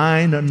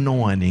divine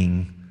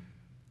anointing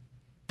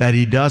that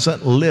he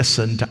doesn't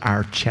listen to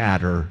our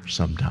chatter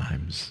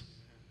sometimes.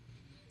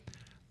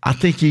 I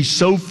think he's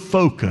so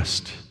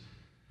focused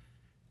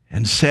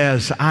and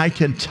says, I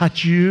can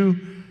touch you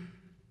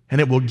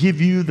and it will give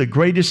you the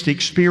greatest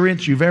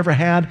experience you've ever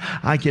had.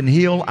 I can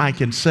heal, I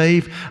can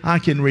save, I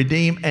can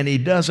redeem. And he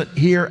doesn't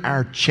hear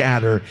our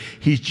chatter.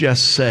 He's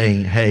just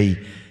saying,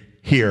 hey,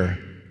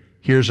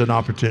 here's an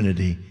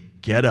opportunity.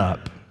 Get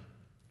up.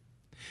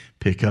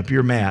 Pick up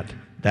your mat.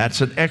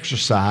 That's an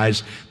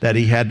exercise that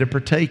he had to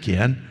partake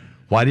in.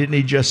 Why didn't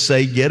he just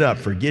say, get up,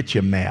 forget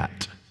your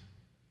mat?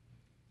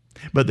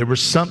 But there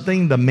was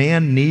something the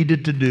man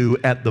needed to do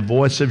at the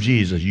voice of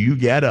Jesus. You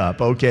get up.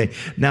 Okay,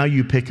 now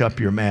you pick up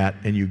your mat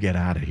and you get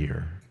out of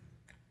here.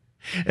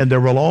 And there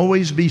will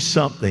always be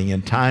something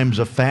in times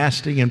of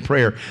fasting and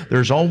prayer.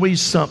 There's always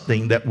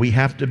something that we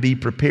have to be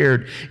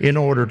prepared in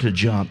order to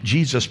jump.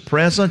 Jesus'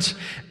 presence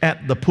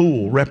at the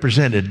pool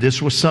represented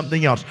this was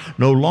something else.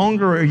 No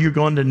longer are you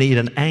going to need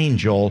an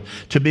angel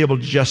to be able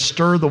to just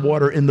stir the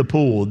water in the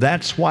pool.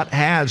 That's what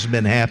has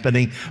been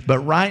happening.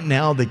 But right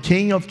now, the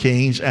King of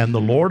Kings and the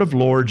Lord of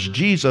Lords,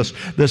 Jesus,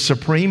 the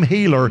supreme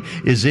healer,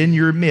 is in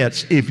your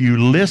midst. If you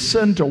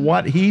listen to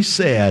what he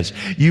says,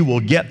 you will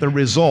get the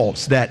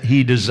results that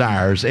he desires.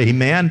 desires.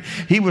 Amen.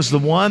 He was the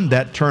one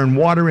that turned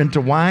water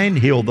into wine,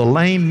 healed the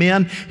lame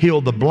men,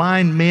 healed the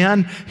blind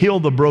men,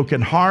 healed the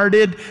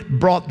brokenhearted,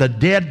 brought the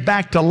dead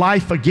back to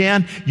life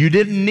again. You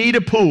didn't need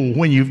a pool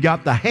when you've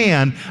got the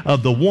hand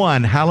of the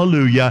one,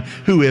 hallelujah,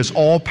 who is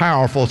all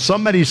powerful.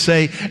 Somebody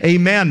say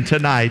amen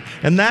tonight.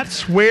 And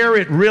that's where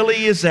it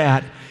really is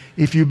at.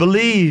 If you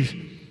believe,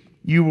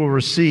 you will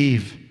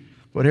receive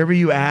whatever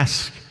you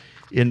ask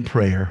in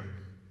prayer.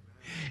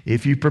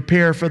 If you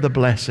prepare for the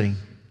blessing,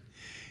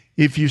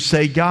 if you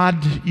say,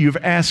 God, you're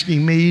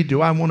asking me,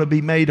 do I want to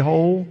be made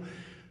whole?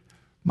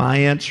 My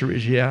answer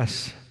is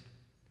yes.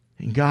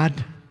 And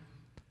God,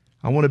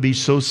 I want to be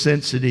so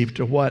sensitive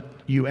to what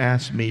you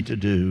ask me to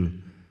do.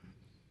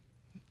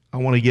 I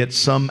want to get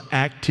some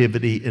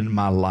activity in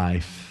my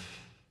life.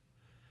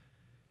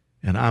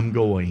 And I'm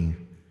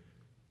going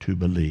to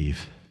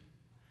believe.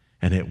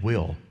 And it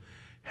will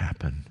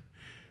happen.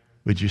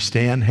 Would you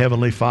stand?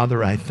 Heavenly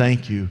Father, I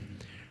thank you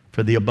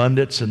for the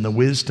abundance and the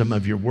wisdom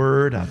of your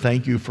word. I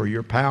thank you for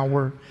your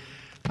power.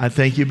 I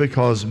thank you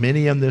because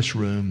many in this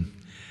room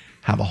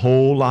have a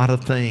whole lot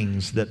of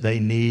things that they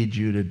need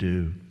you to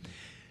do.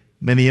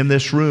 Many in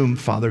this room,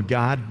 Father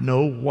God,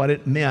 know what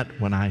it meant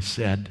when I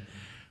said,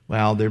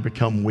 well, they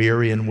become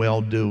weary in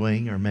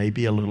well-doing, or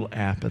maybe a little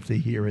apathy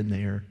here and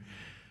there.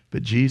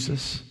 But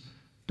Jesus,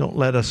 don't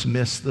let us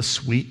miss the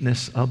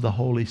sweetness of the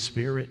Holy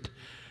Spirit.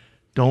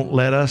 Don't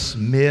let us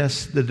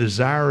miss the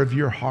desire of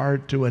your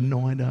heart to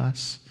anoint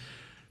us.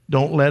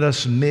 Don't let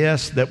us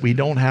miss that we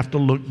don't have to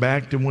look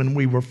back to when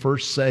we were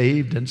first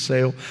saved and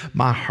say, oh,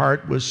 my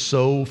heart was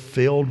so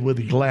filled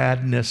with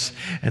gladness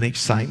and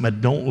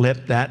excitement. Don't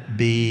let that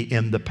be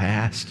in the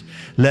past.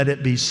 Let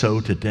it be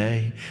so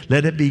today.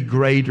 Let it be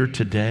greater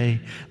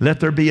today. Let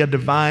there be a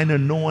divine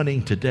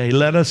anointing today.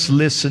 Let us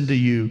listen to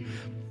you.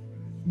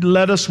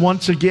 Let us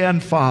once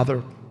again,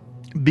 Father,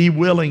 be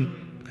willing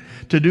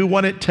to do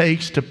what it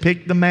takes to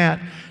pick the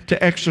mat,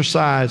 to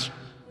exercise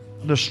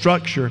the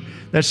structure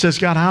that says,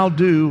 God, I'll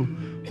do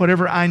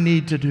whatever I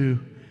need to do.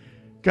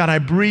 God, I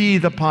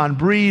breathe upon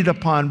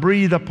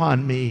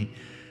me.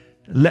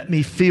 Let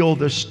me feel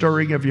the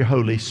stirring of your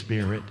Holy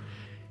Spirit.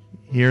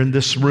 Here in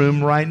this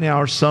room right now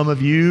are some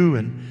of you,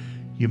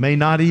 and you may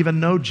not even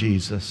know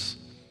Jesus.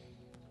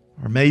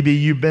 Or maybe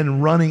you've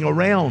been running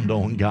around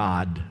on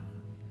God.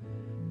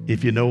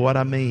 If you know what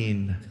I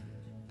mean,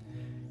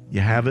 you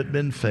haven't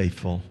been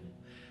faithful.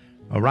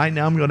 Right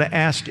now I'm going to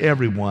ask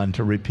everyone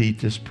to repeat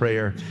this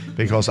prayer,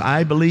 because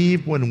I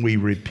believe when we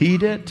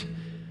repeat it,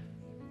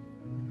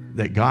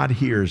 that God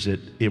hears it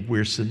if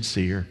we're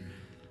sincere.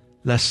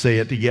 Let's say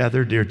it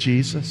together. Dear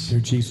Jesus, Dear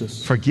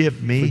Jesus,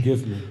 forgive me.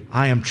 Forgive me.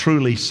 I am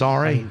truly I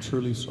sorry. am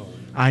truly sorry.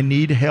 I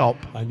need help.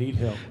 I need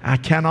help. I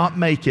cannot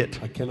make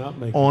it I cannot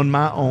make on it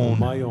my own. on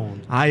my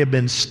own. I have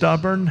been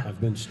stubborn.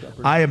 I've been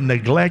stubborn. I have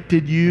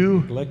neglected you.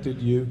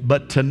 Neglected you.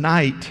 But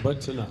tonight,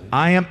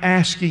 I am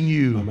asking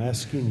you I'm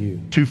asking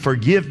you to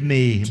forgive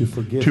me,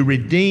 to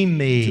redeem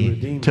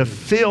me, to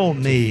fill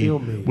me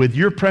with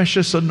your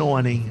precious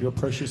anointing. Your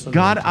precious anointing.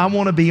 God, I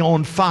want to be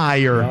on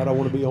fire. God, I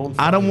want to be on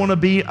fire. I don't want to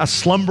be a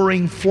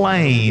slumbering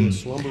flame.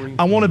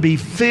 I want to be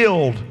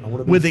filled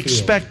with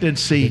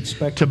expectancy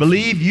to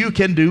believe you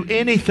can do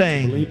anything.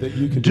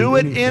 Do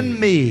it in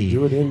me.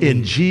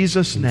 In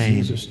Jesus'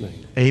 name.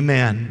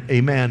 Amen.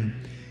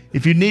 Amen.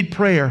 If you need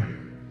prayer,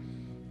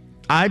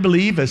 I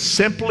believe as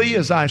simply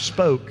as I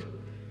spoke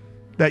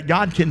that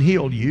God can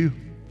heal you.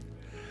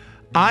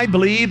 I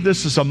believe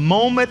this is a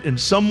moment in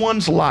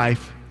someone's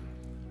life.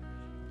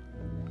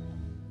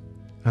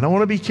 And I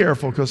want to be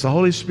careful because the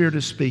Holy Spirit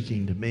is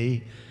speaking to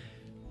me.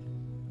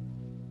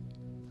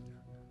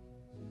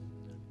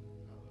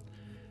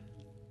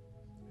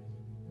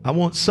 I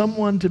want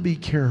someone to be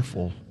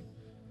careful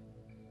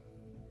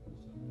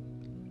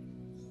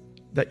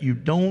that you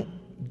don't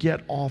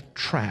get off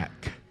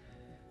track.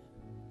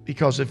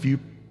 Because if you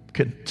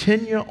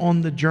continue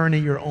on the journey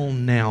you're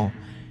on now,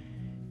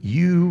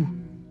 you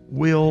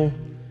will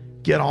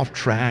get off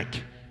track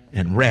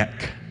and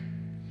wreck.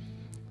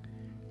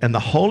 And the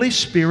Holy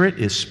Spirit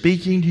is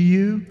speaking to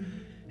you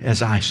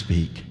as I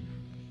speak.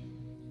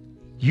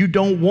 You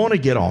don't want to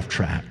get off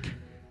track.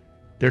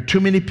 There are too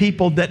many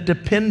people that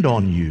depend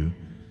on you.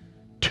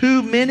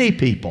 Too many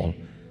people.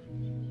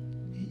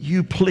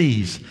 You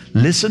please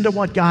listen to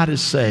what God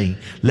is saying.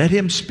 Let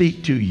Him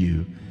speak to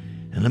you.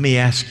 And let me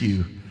ask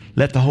you,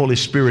 let the Holy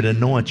Spirit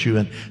anoint you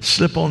and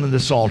slip onto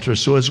this altar.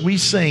 So as we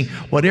sing,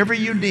 whatever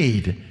you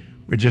need,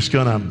 we're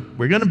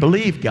gonna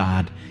believe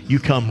God. You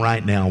come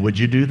right now. Would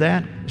you do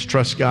that? Let's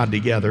trust God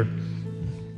together.